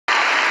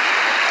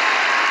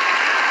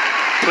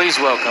Please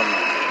welcome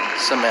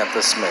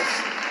Samantha Smith.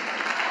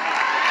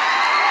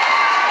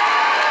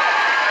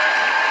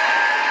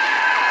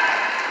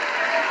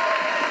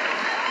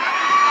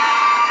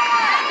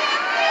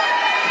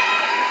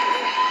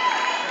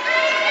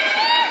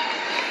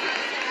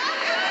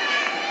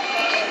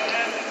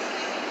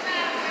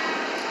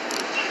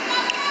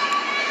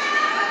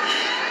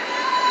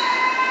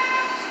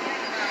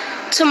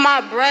 To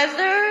my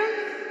brother,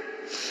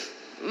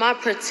 my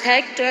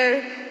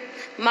protector,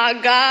 my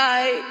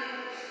guide,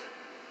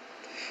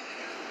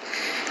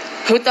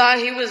 who thought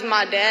he was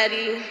my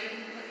daddy,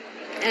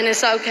 and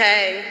it's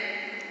okay.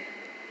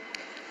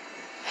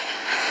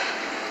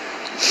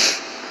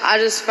 I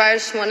just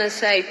first want to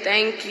say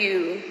thank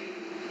you.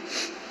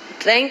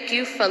 Thank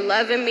you for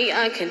loving me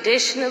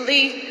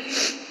unconditionally,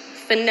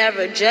 for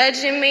never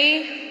judging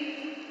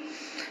me,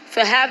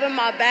 for having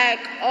my back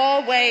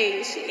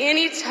always,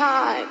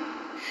 anytime.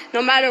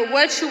 No matter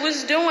what you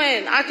was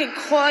doing, I could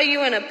call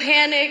you in a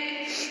panic.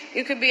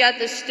 You could be at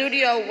the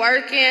studio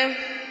working.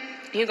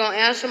 You're going to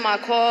answer my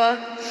call,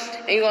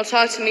 and you're going to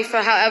talk to me for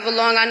however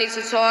long I need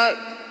to talk.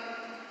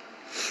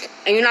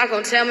 And you're not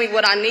going to tell me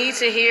what I need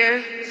to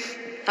hear.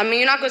 I mean,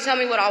 you're not going to tell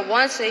me what I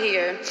want to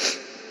hear.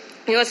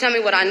 You're going to tell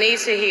me what I need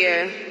to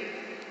hear.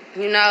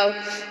 You know,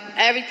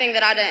 everything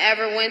that I done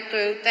ever went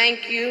through,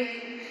 thank you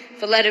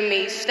for letting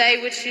me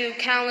stay with you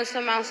countless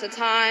amounts of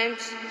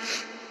times.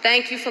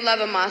 Thank you for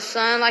loving my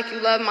son like you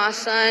love my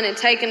son and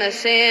taking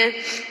us in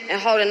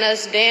and holding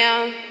us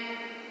down.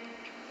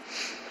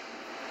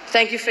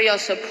 Thank you for your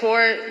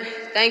support.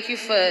 Thank you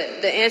for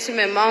the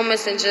intimate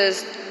moments and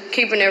just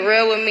keeping it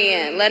real with me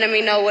and letting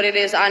me know what it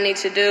is I need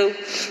to do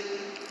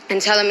and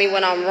telling me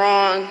when I'm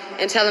wrong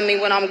and telling me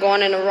when I'm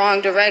going in the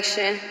wrong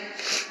direction.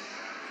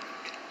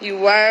 You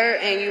were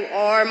and you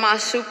are my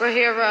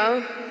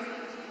superhero.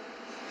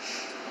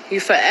 You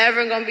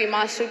forever gonna be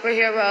my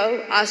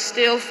superhero. I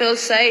still feel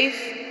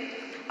safe.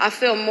 I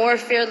feel more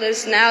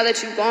fearless now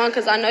that you're gone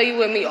because I know you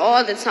with me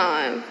all the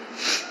time.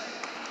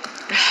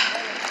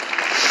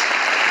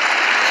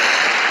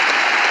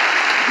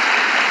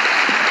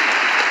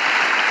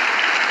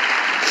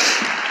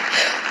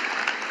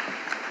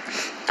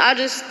 I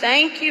just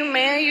thank you,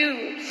 man.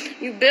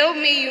 You built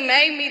me, you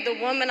made me the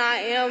woman I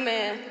am,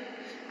 man.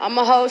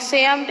 I'ma hold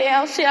Sam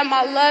down. Sam,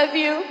 I love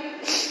you.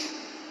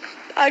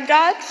 I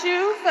got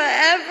you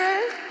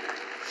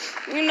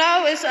forever. You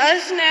know, it's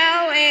us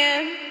now,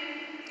 and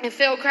it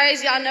feel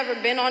crazy. I've never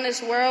been on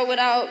this world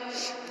without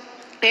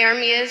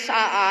Armius.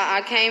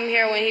 I came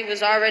here when he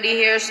was already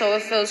here, so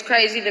it feels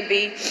crazy to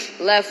be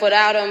left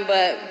without him,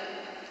 but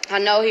I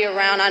know he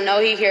around. I know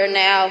he here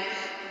now.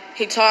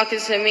 He talking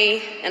to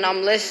me, and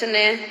I'm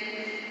listening,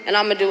 and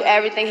I'm going to do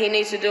everything he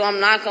needs to do. I'm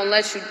not going to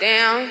let you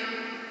down.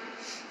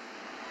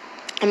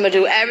 I'm going to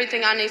do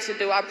everything I need to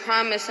do, I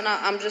promise, and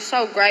I'm just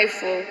so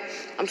grateful.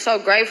 I'm so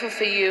grateful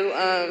for you.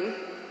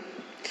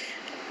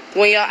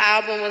 When your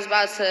album was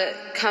about to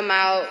come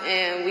out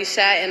and we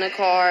sat in a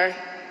car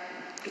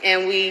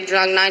and we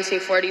drunk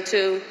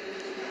 1942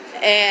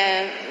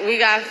 and we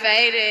got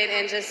faded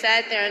and just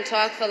sat there and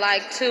talked for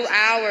like 2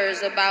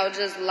 hours about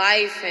just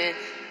life and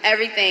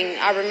everything.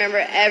 I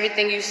remember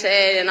everything you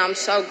said, and I'm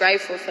so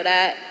grateful for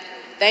that.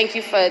 Thank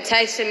you for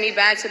texting me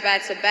back to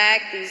back to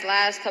back these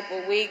last couple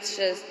of weeks,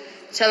 just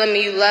telling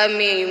me you love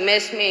me and you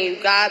miss me and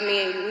you got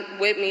me and you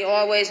with me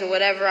always and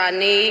whatever I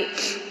need.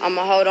 I'm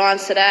going to hold on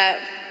to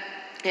that.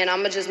 And I'm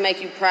going to just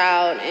make you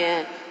proud,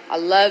 and I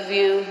love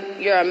you.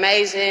 You're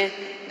amazing.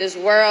 This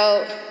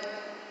world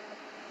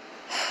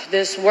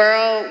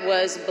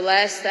was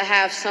blessed to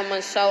have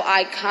someone so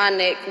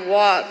iconic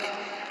walk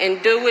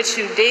and do what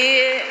you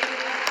did.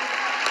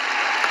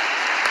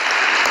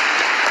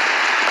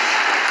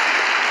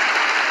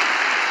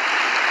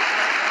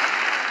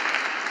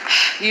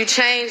 You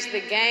changed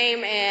the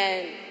game,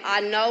 and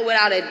I know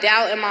without a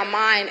doubt in my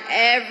mind,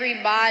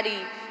 everybody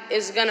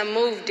is gonna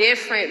move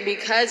different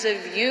because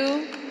of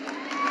you.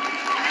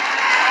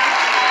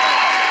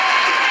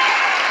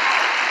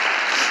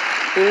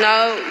 You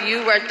know,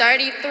 you were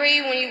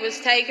 33 when you was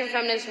taken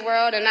from this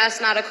world, and that's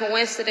not a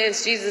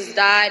coincidence. Jesus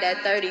died at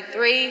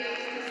 33.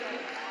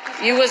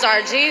 You was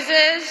our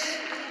Jesus.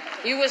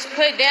 You was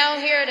put down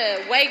here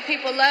to wake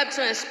people up,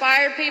 to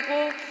inspire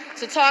people,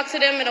 to talk to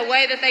them in a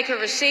way that they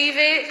could receive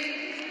it.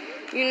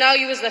 You know,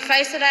 you was the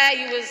face of that.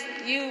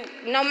 You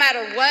no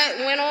matter what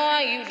went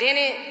on, you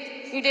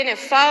didn't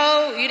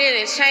fold, you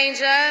didn't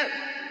change up.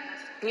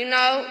 You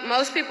know,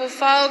 most people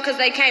fold because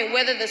they can't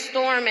weather the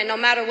storm, and no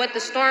matter what the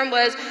storm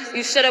was,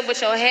 you stood up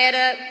with your head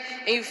up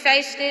and you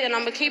faced it, and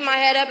I'm going to keep my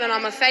head up and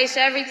I'm going to face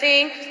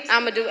everything.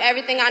 I'm going to do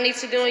everything I need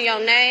to do in your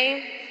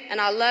name,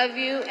 and I love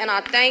you, and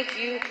I thank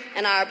you,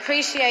 and I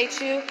appreciate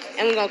you,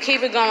 and we're going to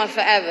keep it going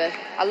forever.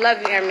 I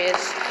love you,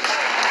 Armius.